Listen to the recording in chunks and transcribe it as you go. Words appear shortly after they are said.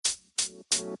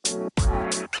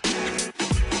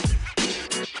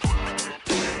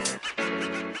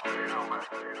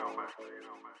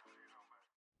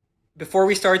Before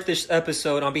we start this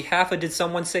episode, on behalf of Did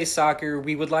Someone Say Soccer,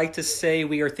 we would like to say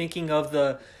we are thinking of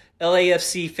the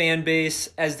LAFC fan base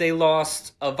as they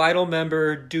lost a vital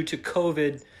member due to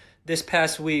COVID this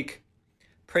past week.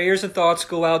 Prayers and thoughts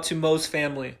go out to Mo's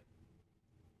family.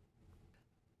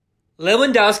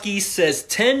 Lewandowski says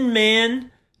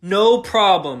 10-man, no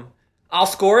problem. I'll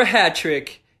score a hat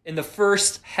trick in the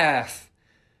first half.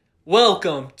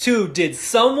 Welcome to Did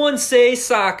Someone Say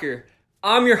Soccer?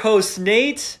 I'm your host,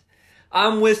 Nate.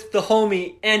 I'm with the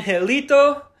homie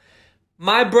Angelito,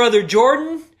 my brother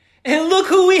Jordan, and look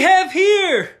who we have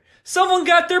here. Someone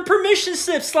got their permission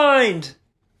slip signed.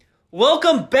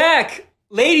 Welcome back,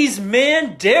 ladies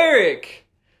man Derek.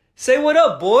 Say what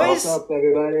up, boys. What's up,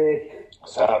 everybody?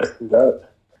 What's up?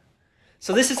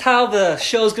 So this is how the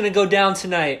show's going to go down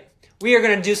tonight. We are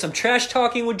going to do some trash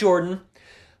talking with Jordan,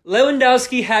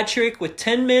 Lewandowski hat trick with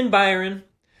 10-man Bayern,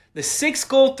 the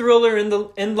 6-goal thriller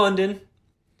in London.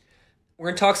 We're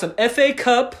going to talk some FA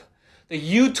Cup, the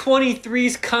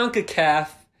U23's CONCACAF,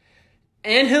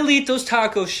 Angelito's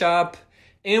Taco Shop,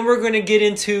 and we're going to get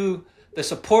into the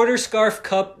Supporter Scarf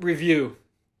Cup review.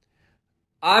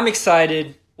 I'm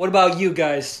excited. What about you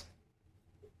guys?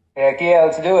 Heck yeah,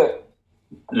 let's do it.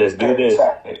 Let's do this.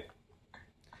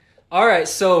 All right,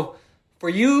 so for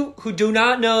you who do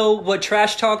not know what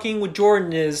Trash Talking with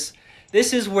Jordan is,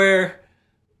 this is where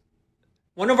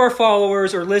one of our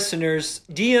followers or listeners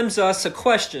DMs us a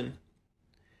question,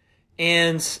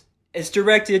 and it's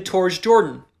directed towards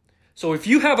Jordan. So if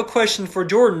you have a question for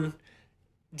Jordan,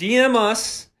 DM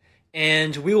us,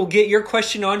 and we will get your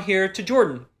question on here to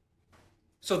Jordan.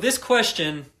 So this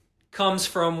question comes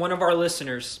from one of our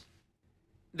listeners.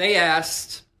 They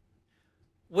asked,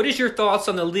 what is your thoughts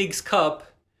on the League's Cup,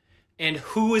 and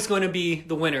who is going to be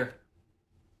the winner?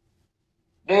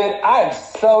 Dude, I'm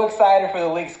so excited for the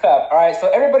League's Cup. All right,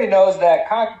 so everybody knows that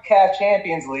CONCACAF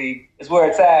Champions League is where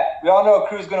it's at. We all know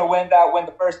Crew's going to win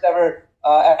the first ever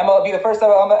be the first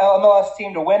ever MLS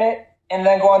team to win it, and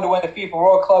then go on to win the FIFA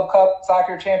World Club Cup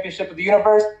Soccer Championship of the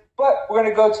Universe. But we're going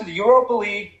to go to the Europa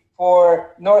League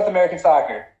for North American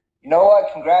soccer. You know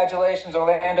what? Congratulations,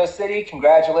 Orlando City.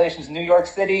 Congratulations, New York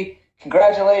City.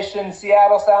 Congratulations,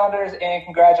 Seattle Sounders. And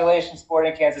congratulations,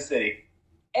 Sporting Kansas City.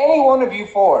 Any one of you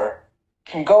four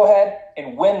can go ahead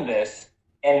and win this.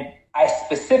 And I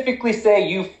specifically say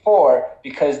you four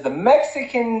because the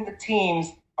Mexican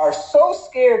teams are so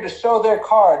scared to show their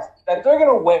cards that they're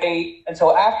going to wait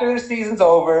until after the season's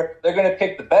over. They're going to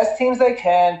pick the best teams they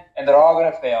can, and they're all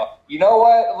going to fail. You know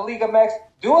what, La Liga Mex?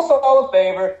 Do us all a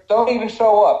favor. Don't even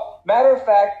show up. Matter of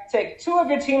fact, take two of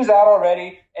your teams out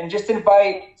already and just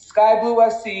invite Sky Blue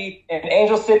FC and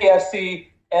Angel City FC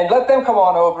and let them come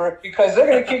on over because they're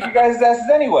going to kick you guys' asses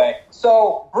anyway.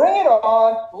 So bring it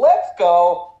on. Let's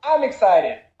go. I'm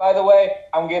excited. By the way,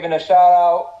 I'm giving a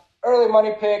shout-out, early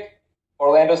money pick,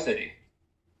 Orlando City.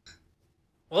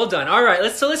 Well done. All right,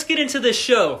 let's get into this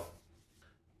show.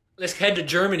 Let's head to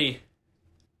Germany.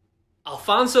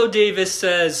 Alfonso Davis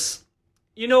says,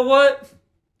 you know what?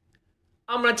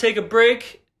 I'm going to take a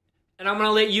break, and I'm going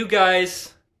to let you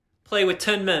guys play with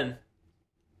 10 men.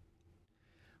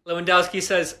 Lewandowski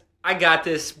says, I got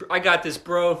this,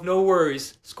 bro. No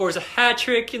worries. Scores a hat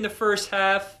trick in the first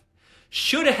half.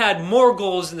 Should have had more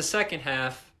goals in the second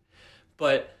half.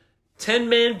 But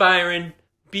 10-man Bayern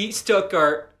beat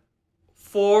Stuttgart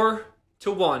 4-1.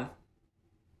 What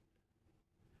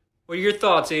are your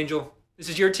thoughts, Angel? This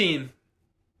is your team.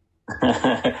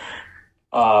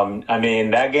 I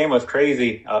mean, that game was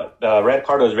crazy. The red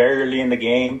card was very early in the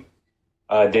game.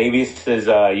 Davies is,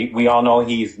 we all know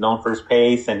he's known for his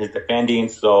pace and his defending,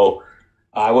 so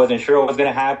I wasn't sure what was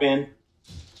going to happen.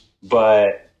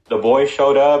 But the boys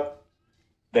showed up.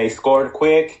 They scored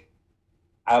quick.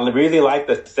 I really liked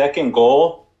the second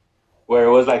goal, where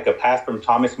it was like a pass from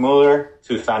Thomas Muller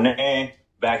to Sané,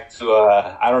 back to,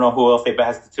 I don't know who else they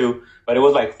passed it to, but it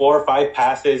was like 4 or 5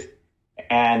 passes,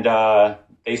 and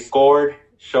they scored.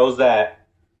 Shows that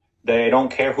they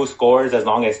don't care who scores as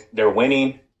long as they're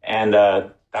winning. And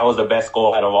that was the best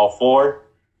goal out of all 4.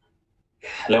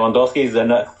 Lewandowski's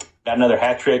got another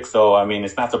hat trick, so, I mean,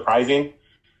 it's not surprising.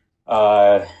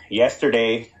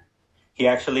 Yesterday, he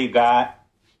actually got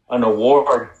an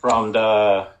award from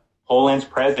the Poland's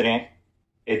president.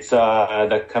 It's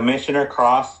the Commissioner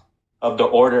Cross of the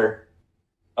Order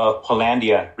of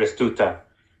Polandia, Restuta.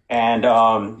 And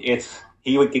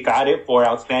he got it for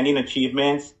outstanding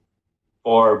achievements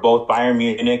for both Bayern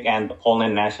Munich and the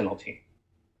Poland national team.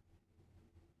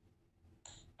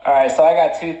 All right, so I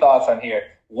got 2 thoughts on here.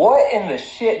 What in the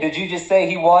shit did you just say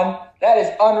he won? That is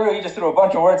unreal. You just threw a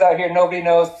bunch of words out here nobody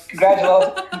knows.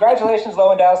 Congratulations,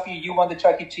 Lewandowski. You won the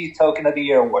Chuck E. Cheese Token of the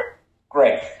Year award.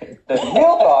 Great. The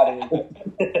real thought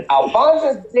is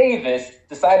Alphonsus Davies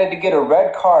decided to get a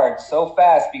red card so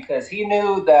fast because he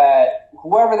knew that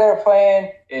whoever they're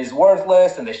playing is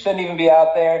worthless and they shouldn't even be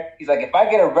out there. He's like, if I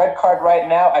get a red card right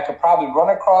now, I could probably run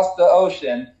across the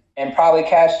ocean and probably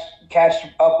catch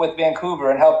up with Vancouver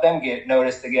and help them get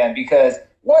noticed again because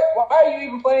why are you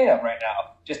even playing him right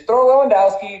now? Just throw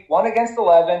Lewandowski, 1 against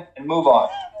 11, and move on.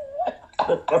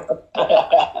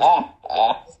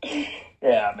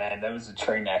 Yeah, man, that was a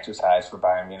training exercise for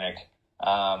Bayern Munich.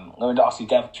 Lewandowski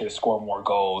definitely should have scored more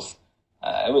goals.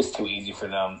 It was too easy for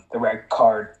them. The red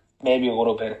card, maybe a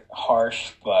little bit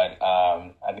harsh, but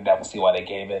I can definitely see why they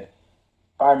gave it.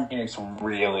 Bayern Munich's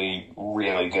really,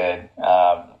 really good.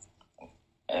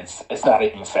 It's not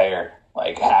even fair.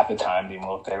 Like, half the time, they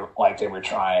looked like they were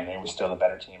trying. They were still the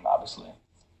better team, obviously.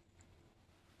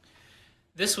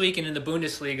 This weekend in the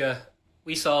Bundesliga,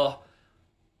 we saw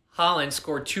Haaland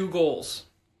scored 2 goals.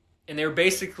 And they were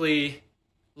basically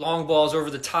long balls over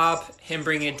the top, him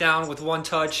bringing it down with 1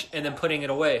 touch, and then putting it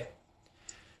away.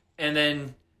 And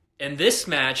then in this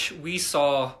match, we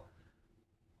saw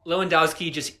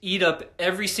Lewandowski just eat up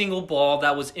every single ball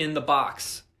that was in the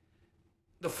box.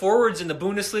 The forwards in the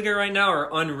Bundesliga right now are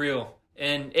unreal,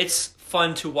 and it's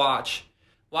fun to watch.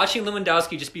 Watching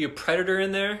Lewandowski just be a predator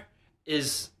in there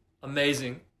is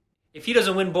amazing. If he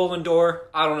doesn't win Ballon d'Or,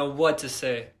 I don't know what to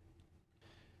say.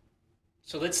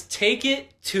 So let's take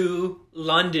it to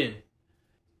London.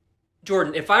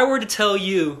 Jordan, if I were to tell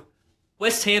you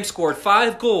West Ham scored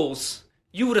 5 goals,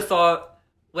 you would have thought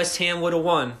West Ham would have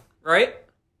won, right?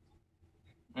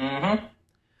 Mm-hmm.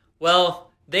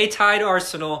 Well, they tied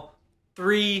Arsenal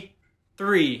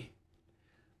 3-3.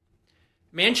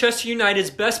 Manchester United's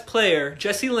best player,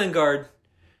 Jesse Lingard,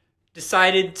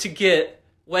 decided to get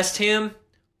West Ham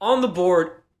on the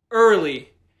board early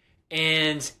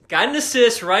and got an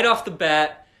assist right off the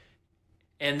bat,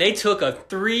 and they took a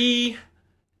 3-0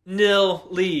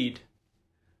 lead.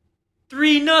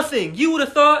 3-0. You would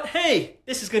have thought, hey,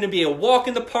 this is going to be a walk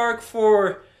in the park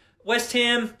for West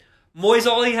Ham. Moyes,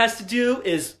 all he has to do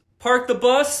is park the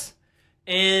bus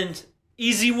and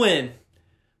easy win.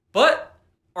 But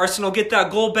Arsenal get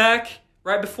that goal back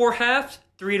right before half,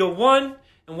 3-1.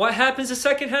 And what happens the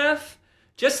second half?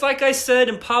 Just like I said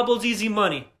in Pablo's Easy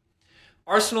Money,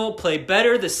 Arsenal played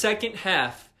better the second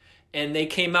half. And they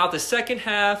came out the second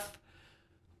half.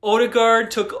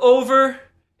 Odegaard took over,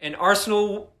 and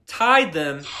Arsenal tied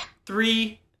them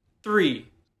 3-3.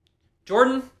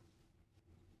 Jordan?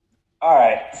 All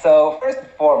right, so first and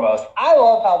foremost, I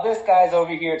love how this guy's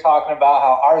over here talking about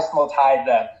how Arsenal tied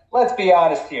them. Let's be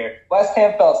honest here. West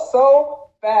Ham felt so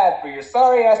bad for your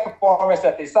sorry-ass performance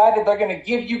that they decided they're going to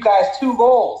give you guys 2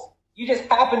 goals. You just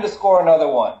happened to score another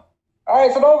one. All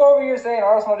right, so don't go over here saying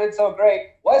Arsenal did so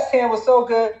great. West Ham was so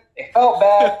good. They felt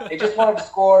bad. They just wanted to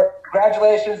score.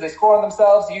 Congratulations, they scored on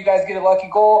themselves. So you guys get a lucky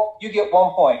goal. You get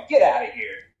 1 point. Get out of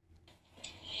here.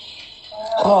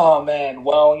 Oh, man.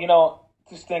 Well,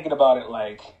 just thinking about it,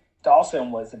 like,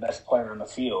 Dawson was the best player on the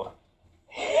field.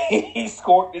 He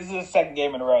scored. This is his second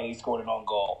game in a row he scored an own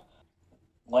goal.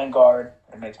 Lingard,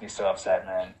 it makes me so upset,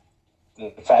 man.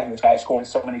 The fact that this guy scored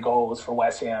so many goals for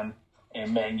West Ham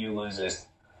and Man U loses.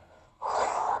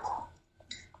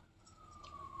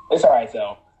 It's all right,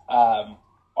 though.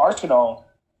 Arsenal,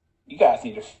 you guys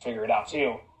need to figure it out,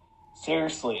 too.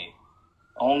 Seriously.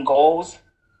 Own goals?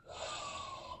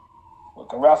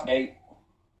 Looking rough, mate.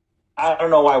 I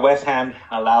don't know why West Ham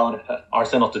allowed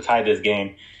Arsenal to tie this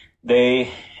game.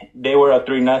 They were up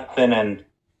 3-0, and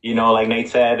like Nate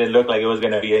said, it looked like it was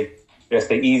going to be just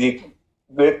an easy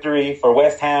victory for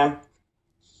West Ham.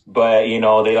 But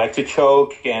they like to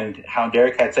choke, and how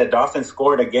Derek had said, Dawson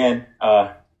scored again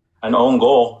an own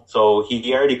goal, so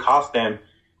he already cost them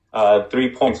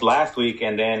 3 points last week,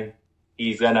 and then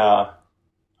he's gonna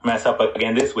mess up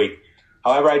again this week.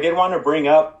 However, I did want to bring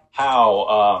up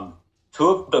how 2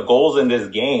 of the goals in this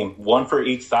game, 1 for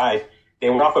each side, they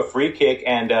were off a free kick,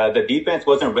 and the defense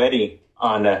wasn't ready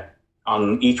on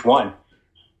each one,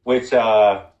 which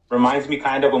reminds me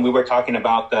kind of when we were talking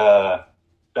about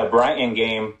the Brighton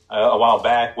game a while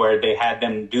back, where they had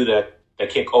them do the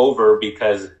kick over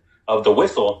because of the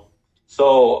whistle.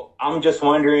 So I'm just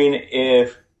wondering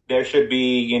if there should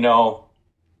be,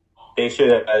 they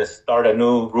should start a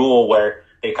new rule where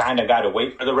they kind of got to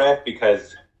wait for the ref,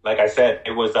 because like I said,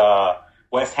 it was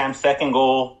West Ham's second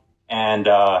goal and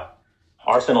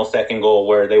Arsenal's second goal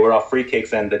where they were off free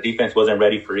kicks and the defense wasn't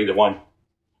ready for either one.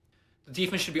 The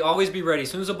defense should always be ready.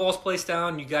 As soon as the ball's placed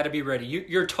down, you got to be ready.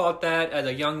 You're taught that at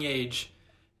a young age,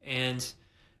 and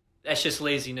that's just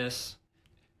laziness.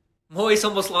 Moyes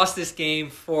almost lost this game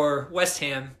for West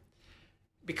Ham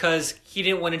because he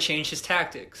didn't want to change his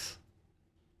tactics.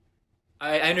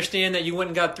 I understand that you went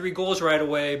and got 3 goals right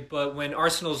away, but when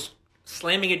Arsenal's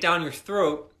slamming it down your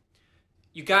throat,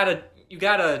 you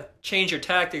gotta change your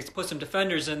tactics, put some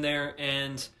defenders in there,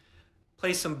 and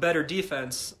play some better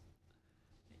defense.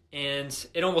 And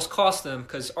it almost cost them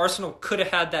because Arsenal could have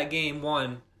had that game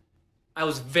won. I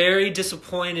was very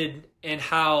disappointed in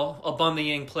how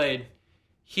Aubameyang played.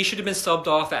 He should have been subbed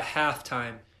off at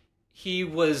halftime. He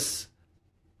was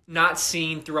not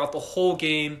seen throughout the whole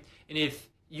game, and if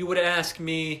you would ask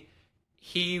me,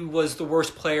 he was the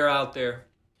worst player out there.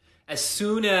 As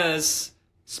soon as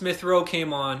Smith Rowe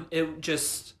came on,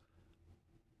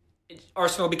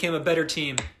 Arsenal became a better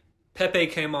team. Pepe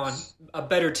came on, a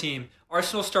better team.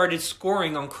 Arsenal started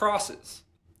scoring on crosses.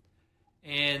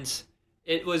 And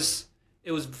it was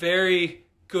very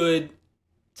good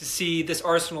to see this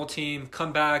Arsenal team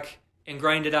come back and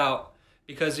grind it out.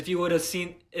 Because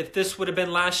if this would have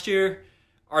been last year,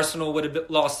 Arsenal would have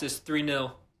lost this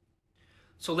 3-0.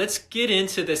 So let's get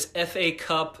into this FA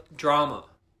Cup drama.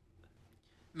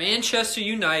 Manchester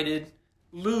United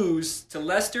lose to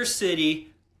Leicester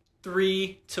City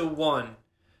 3-1.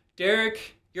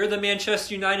 Derek, you're the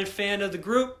Manchester United fan of the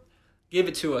group. Give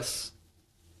it to us.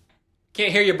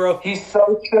 Can't hear you, bro. He's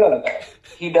so shook.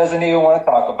 He doesn't even want to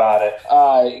talk about it.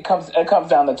 It comes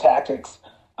down to tactics.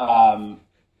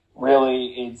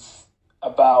 Really, it's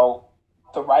about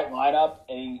the right lineup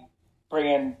and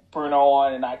bringing Bruno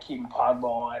on and not keeping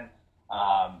Pogba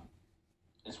on.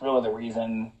 Is really the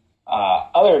reason.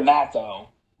 Other than that, though,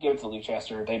 give it to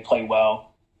Leicester. They play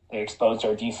well. They exposed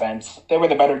our defense. They were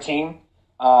the better team.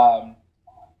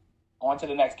 On to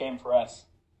the next game for us.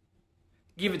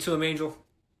 Give it to him, Angel.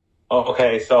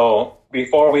 Okay, so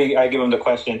before I give him the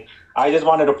question, I just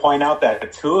wanted to point out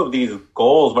that 2 of these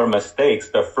goals were mistakes.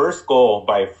 The first goal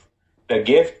the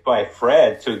gift by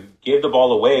Fred to give the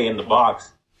ball away in the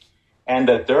box, and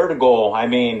the third goal, I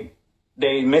mean,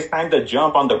 they mistimed the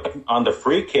jump on the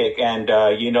free kick, and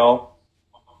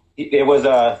it was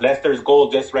Leicester's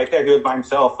goal just right there. He was by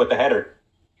himself with the header.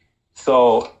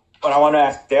 So what I want to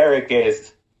ask Derek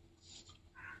is,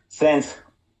 since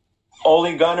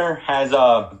Ole Gunnar has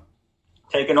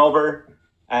taken over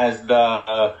as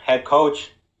the head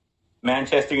coach,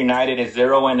 Manchester United is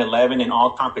 0-11 in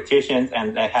all competitions,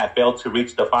 and they have failed to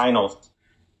reach the finals.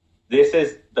 This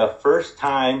is the first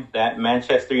time that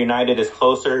Manchester United is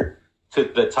closer to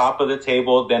the top of the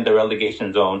table than the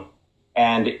relegation zone.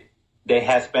 And they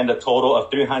have spent a total of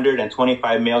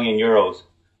 325 million euros.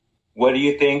 What do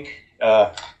you think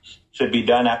should be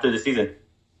done after the season?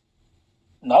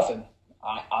 Nothing.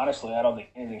 Honestly, I don't think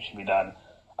anything should be done.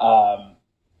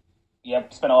 We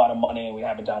spent a lot of money and we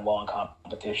haven't done well in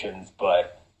competitions,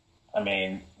 but I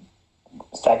mean,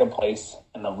 second place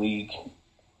in the league,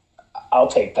 I'll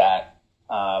take that.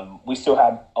 We still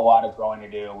have a lot of growing to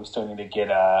do. We still need to get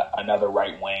another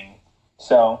right wing.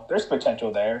 So there's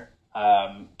potential there.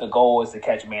 The goal is to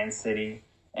catch Man City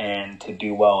and to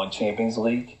do well in Champions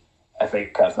League. FA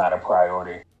Cup's not a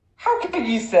priority. How could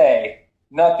you say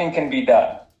nothing can be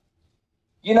done?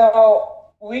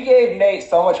 We gave Nate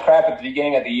so much crap at the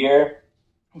beginning of the year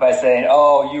by saying,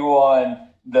 oh, you won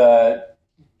the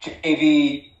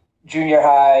JV, junior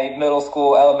high, middle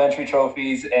school, elementary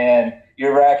trophies, and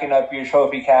you're racking up your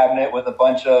trophy cabinet with a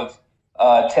bunch of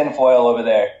tinfoil over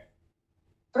there.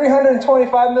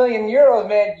 325 million euros,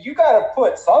 man, you got to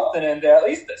put something in there, at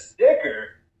least a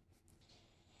sticker.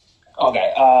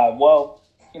 Okay,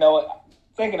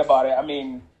 thinking about it, I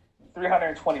mean,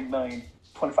 $325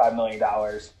 million.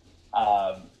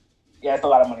 It's a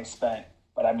lot of money spent,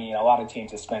 but I mean, a lot of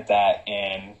teams have spent that,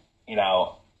 and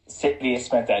City has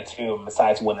spent that too. And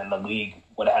besides winning the league,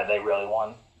 what have they really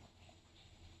won?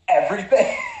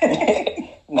 Everything.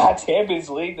 Not Champions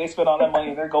League. They spent all that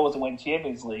money. Their goal was to win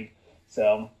Champions League,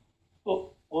 so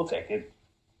we'll take it.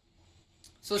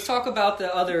 So let's talk about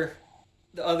the other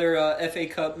FA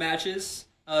Cup matches.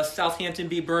 Southampton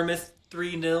beat Bournemouth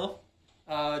 3-0.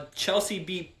 Chelsea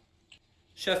beat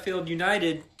Sheffield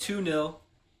United 2-0.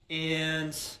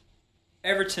 And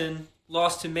Everton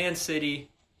lost to Man City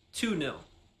 2-0.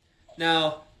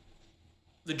 Now,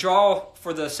 the draw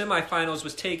for the semifinals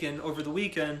was taken over the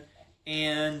weekend,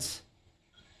 and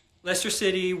Leicester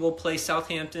City will play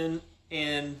Southampton,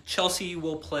 and Chelsea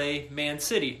will play Man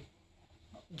City.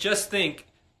 Just think,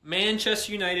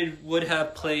 Manchester United would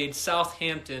have played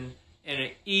Southampton and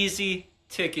an easy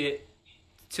ticket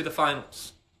to the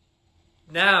finals.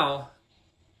 Now,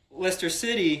 Leicester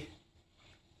City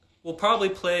will probably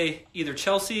play either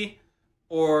Chelsea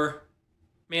or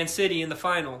Man City in the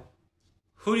final.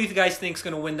 Who do you guys think is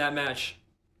going to win that match?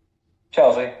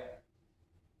 Chelsea.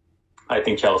 I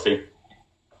think Chelsea.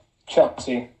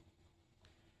 Chelsea.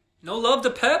 No love to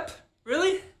Pep?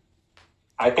 Really?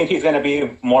 I think he's going to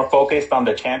be more focused on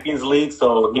the Champions League,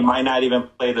 so he might not even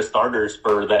play the starters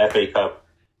for the FA Cup.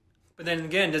 But then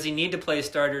again, does he need to play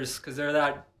starters because they're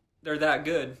that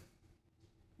good?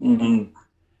 Mm-hmm.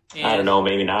 I don't know,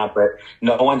 maybe not, but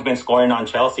no one's been scoring on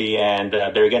Chelsea, and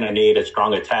they're going to need a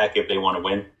strong attack if they want to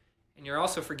win. And you're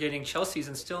also forgetting Chelsea's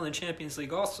still in the Champions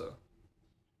League also.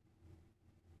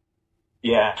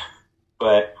 Yeah,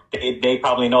 but they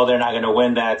probably know they're not going to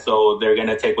win that, so they're going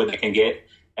to take what they can get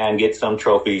and get some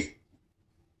trophies.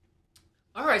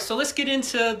 All right, so let's get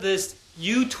into this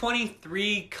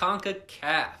U23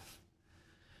 CONCACAF.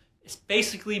 It's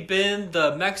basically been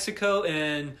the Mexico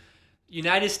and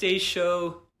United States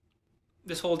show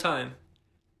this whole time.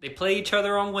 They play each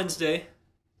other on Wednesday,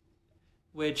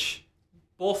 which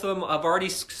both of them have already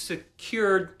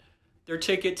secured their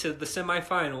ticket to the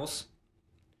semifinals.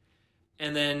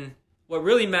 And then what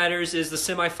really matters is the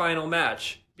semifinal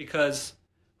match, because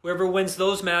whoever wins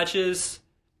those matches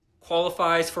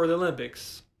qualifies for the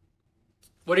Olympics.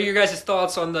 What are your guys'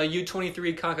 thoughts on the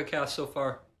U23 CONCACAF so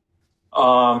far?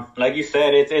 Like you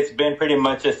said, it's been pretty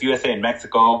much just USA and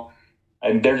Mexico,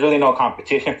 and there's really no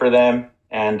competition for them.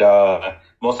 And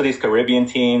most of these Caribbean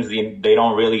teams, they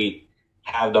don't really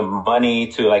have the money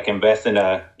to like invest in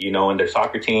in their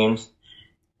soccer teams.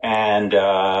 And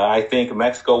I think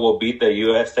Mexico will beat the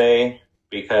USA,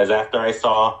 because after I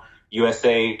saw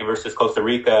USA versus Costa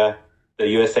Rica, the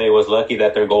USA was lucky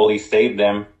that their goalie saved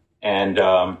them. And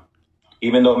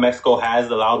even though Mexico has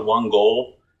allowed one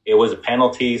goal, it was a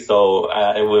penalty, so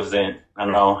it wasn't. I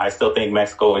don't know. I still think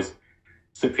Mexico is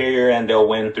superior, and they'll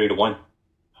win 3-1.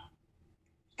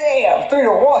 Damn,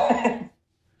 3-1.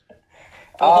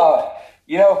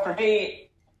 For me,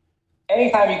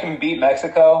 anytime you can beat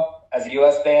Mexico as a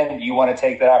U.S. fan, you want to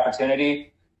take that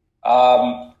opportunity.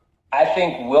 I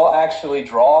think we'll actually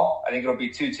draw. I think it'll be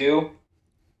 2-2.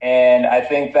 And I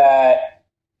think that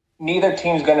neither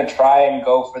team's going to try and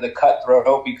go for the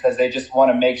cutthroat, because they just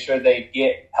want to make sure they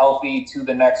get healthy to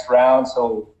the next round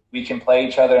so we can play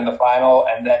each other in the final,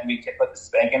 and then we can put the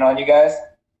spanking on you guys.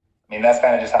 I mean, that's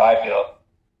kind of just how I feel.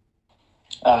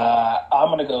 I'm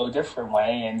going to go a different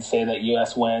way and say that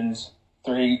U.S. wins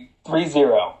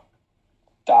 3-0.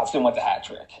 Dodson with the hat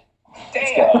trick.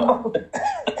 Damn.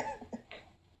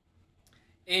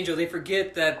 Angel, they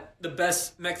forget that the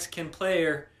best Mexican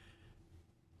player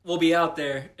will be out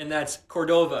there, and that's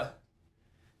Cordova.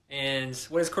 And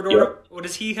what is Cordova? Yep. What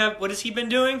does he have? What has he been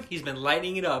doing? He's been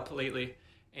lighting it up lately,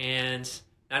 and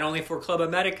not only for Club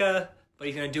America, but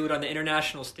he's going to do it on the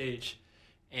international stage.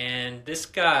 And this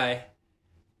guy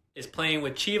is playing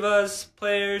with Chivas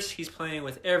players. He's playing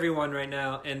with everyone right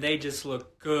now, and they just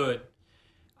look good.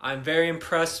 I'm very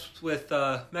impressed with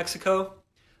Mexico.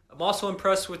 I'm also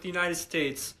impressed with the United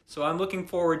States, so I'm looking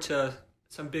forward to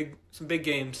some big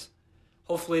games.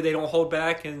 Hopefully they don't hold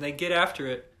back and they get after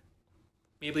it.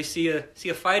 Maybe see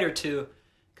a fight or two,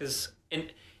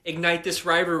 and ignite this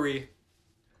rivalry.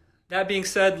 That being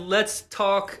said, let's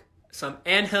talk some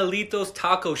Angelitos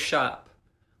Taco Shop.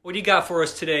 What do you got for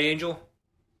us today, Angel?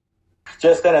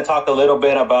 Just going to talk a little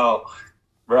bit about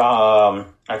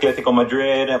Atletico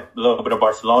Madrid, a little bit of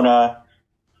Barcelona,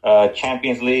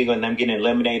 Champions League, and them getting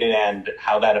eliminated, and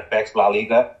how that affects La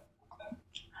Liga.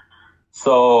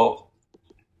 So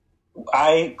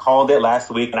I called it last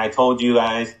week, and I told you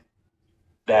guys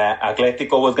that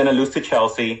Atletico was going to lose to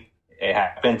Chelsea. It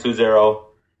happened 2-0.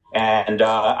 And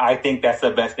I think that's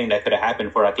the best thing that could have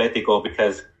happened for Atletico,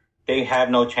 because they have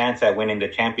no chance at winning the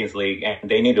Champions League, and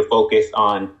they need to focus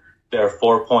on their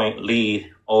 4-point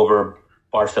lead over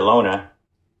Barcelona.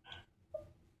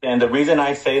 And the reason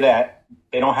I say that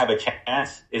they don't have a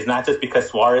chance is not just because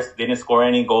Suarez didn't score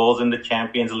any goals in the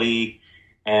Champions League,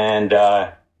 and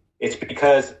it's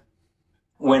because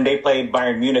when they played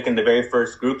Bayern Munich in the very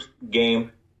first group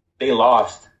game, they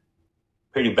lost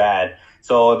pretty bad.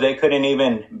 So if they couldn't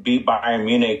even beat Bayern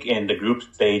Munich in the group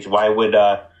stage, why would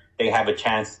they have a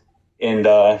chance in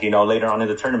the later on in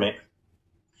the tournament?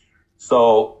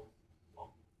 So,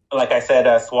 like I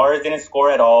said, Suarez didn't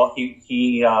score at all.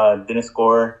 He didn't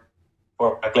score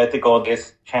for Atletico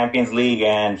this Champions League,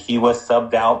 and he was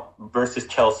subbed out versus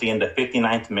Chelsea in the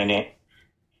 59th minute.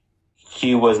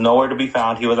 He was nowhere to be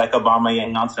found. He was like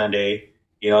Aubameyang on Sunday.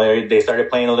 They started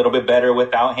playing a little bit better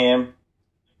without him,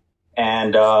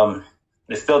 and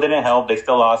it still didn't help. They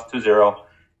still lost 2-0,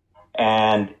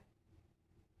 and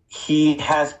he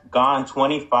has gone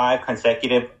 25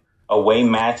 consecutive away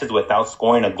matches without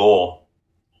scoring a goal.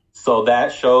 So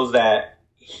that shows that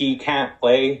he can't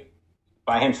play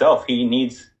by himself. He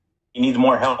needs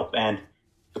more help. And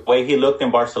the way he looked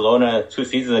in Barcelona 2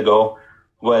 seasons ago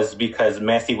was because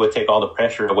Messi would take all the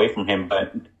pressure away from him.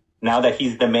 But now that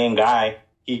he's the main guy,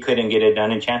 he couldn't get it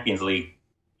done in Champions League.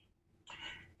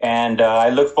 And I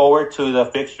look forward to the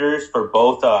fixtures for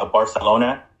both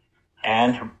Barcelona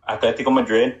and Atletico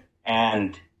Madrid.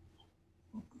 And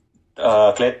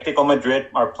Atletico Madrid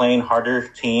are playing harder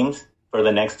teams for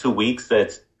the next 2 weeks.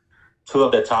 That's 2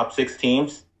 of the top 6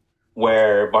 teams,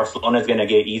 where Barcelona is going to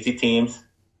get easy teams,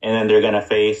 and then they're going to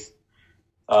face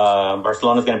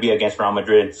Barcelona's going to be against Real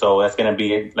Madrid. So that's going to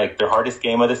be like their hardest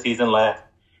game of the season left.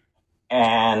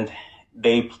 And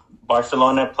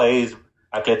Barcelona plays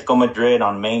Atletico Madrid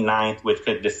on May 9th, which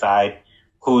could decide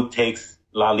who takes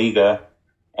La Liga.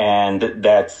 And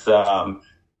that's going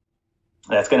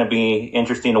to be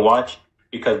interesting to watch,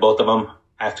 because both of them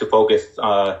have to focus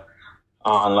on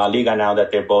La Liga now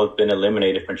that they've both been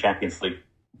eliminated from Champions League.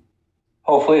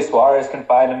 Hopefully Suarez can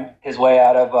find his way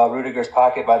out of Rudiger's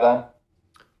pocket by then.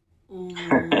 Ooh.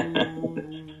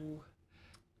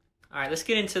 All right, let's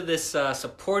get into this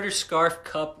Supporter Scarf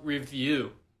Cup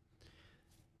review.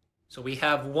 So we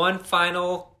have one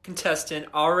final contestant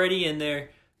already in there.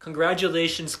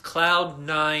 Congratulations,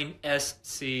 Cloud9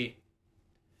 SC.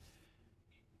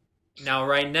 Now,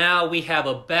 right now, we have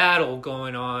a battle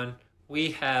going on.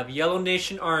 We have Yellow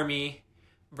Nation Army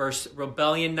versus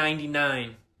Rebellion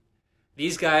 99.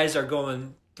 These guys are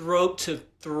going throat to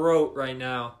throat right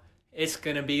now. It's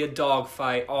going to be a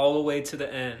dogfight all the way to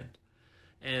the end.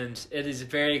 And it is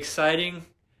very exciting.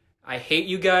 I hate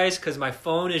you guys because my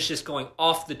phone is just going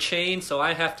off the chain, so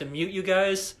I have to mute you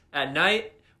guys at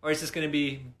night, or it's just going to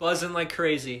be buzzing like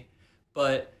crazy.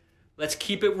 But let's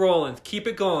keep it rolling. Keep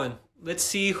it going. Let's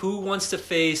see who wants to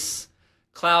face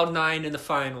Cloud9 in the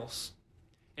finals.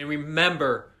 And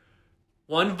remember,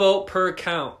 1 vote per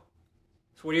account.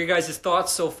 So what are your guys'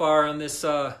 thoughts so far on this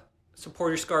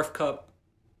Supporter Scarf Cup?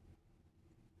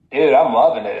 Dude, I'm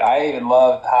loving it. I even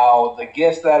love how the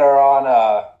gifts that are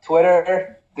on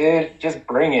Twitter, dude, just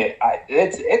bring it.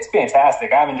 It's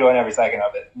fantastic. I'm enjoying every second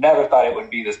of it. Never thought it would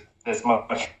be this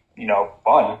much,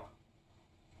 fun.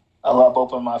 I love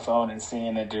opening my phone and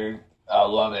seeing it, dude. I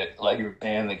love it. Like, you're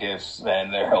saying, the gifts,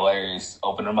 man, they're hilarious.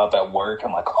 Open them up at work.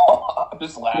 I'm like, oh, I'm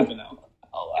just laughing out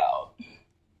loud.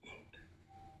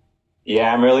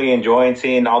 Yeah, I'm really enjoying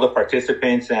seeing all the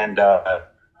participants, and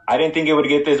I didn't think it would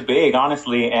get this big,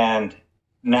 honestly. And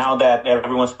now that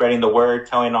everyone's spreading the word,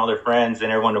 telling all their friends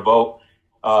and everyone to vote,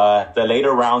 the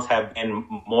later rounds have been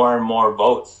more and more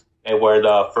votes, where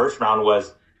the first round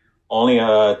was only,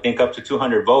 I think, up to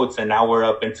 200 votes, and now we're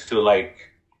up into like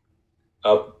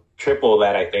triple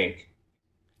that, I think.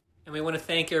 And we want to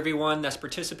thank everyone that's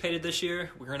participated this year.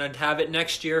 We're going to have it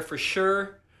next year for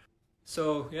sure.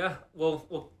 So, yeah,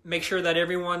 we'll make sure that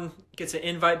everyone gets an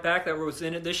invite back that was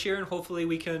in it this year, and hopefully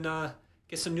we can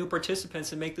get some new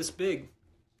participants and make this big.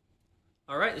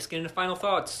 All right, let's get into final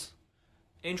thoughts.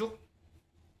 Angel?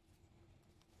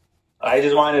 I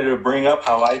just wanted to bring up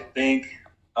how I think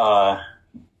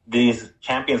these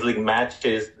Champions League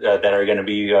matches that are going to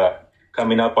be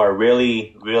coming up are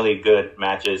really, really good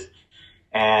matches.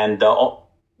 And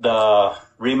the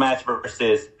rematch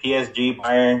versus PSG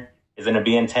Bayern is going to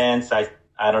be intense. I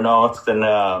don't know if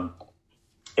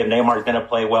Neymar is going to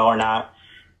play well or not.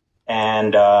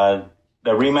 And the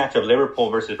rematch of Liverpool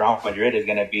versus Real Madrid is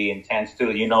going to be intense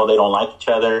too. They don't like each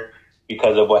other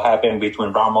because of what happened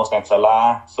between Ramos and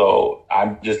Salah. So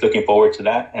I'm just looking forward to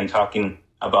that and talking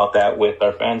about that with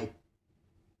our fans.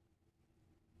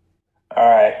 All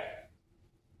right.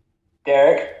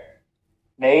 Derek,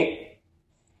 Nate,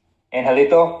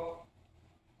 Angelito,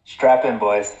 strap in,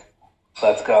 boys.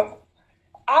 Let's go.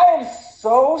 I am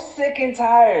so sick and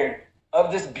tired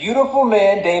of this beautiful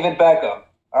man, David Beckham.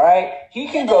 All right? He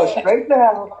can go straight to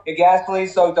hell in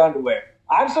gasoline-soaked underwear.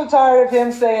 I'm so tired of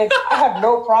him saying, I have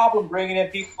no problem bringing in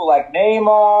people like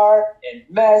Neymar and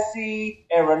Messi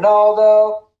and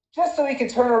Ronaldo just so he can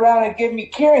turn around and give me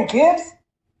Kieran Gibbs?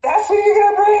 That's who you're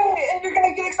going to bring and you're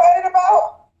going to get excited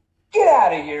about? Get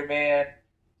out of here, man.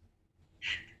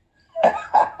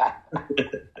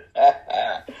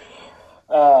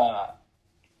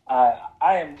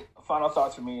 I am, final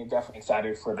thoughts for me, definitely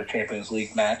excited for the Champions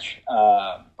League match.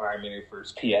 Bayern Munich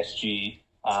versus PSG.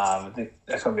 I think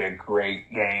that's going to be a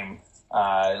great game.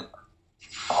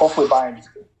 Hopefully Bayern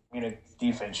Munich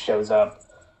defense shows up,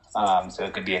 so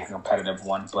it could be a competitive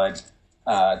one. But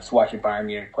just watching Bayern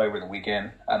Munich play over the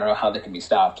weekend, I don't know how they can be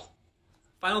stopped.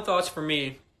 Final thoughts for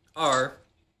me are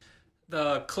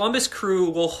the Columbus Crew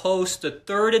will host the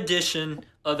 3rd edition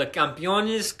of the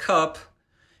Campeones Cup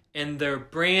in their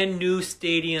brand new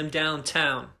stadium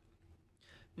downtown.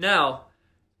 Now,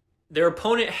 their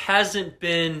opponent hasn't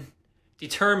been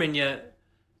determined yet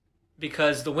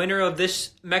because the winner of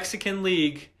this Mexican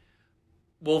league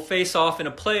will face off in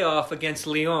a playoff against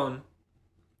Leon.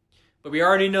 But we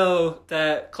already know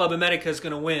that Club America is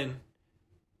going to win.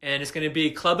 And it's going to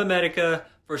be Club America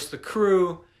versus the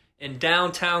Crew in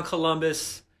downtown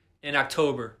Columbus in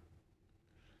October.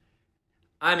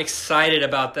 I'm excited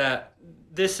about that.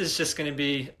 This is just going to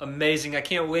be amazing. I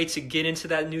can't wait to get into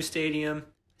that new stadium,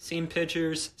 seeing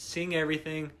pictures, seeing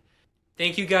everything.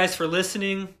 Thank you guys for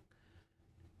listening.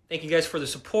 Thank you guys for the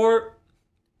support.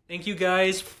 Thank you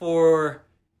guys for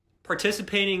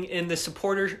participating in the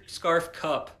Supporter Scarf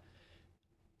Cup.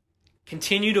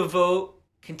 Continue to vote.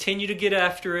 Continue to get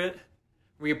after it.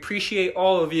 We appreciate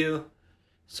all of you.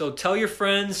 So tell your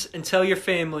friends and tell your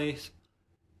families.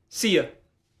 See ya.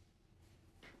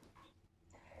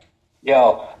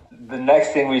 Yo, the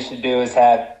next thing we should do is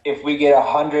have, if we get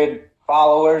 100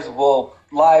 followers, we'll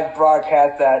live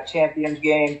broadcast that Champions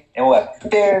game and we'll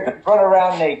run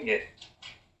around naked.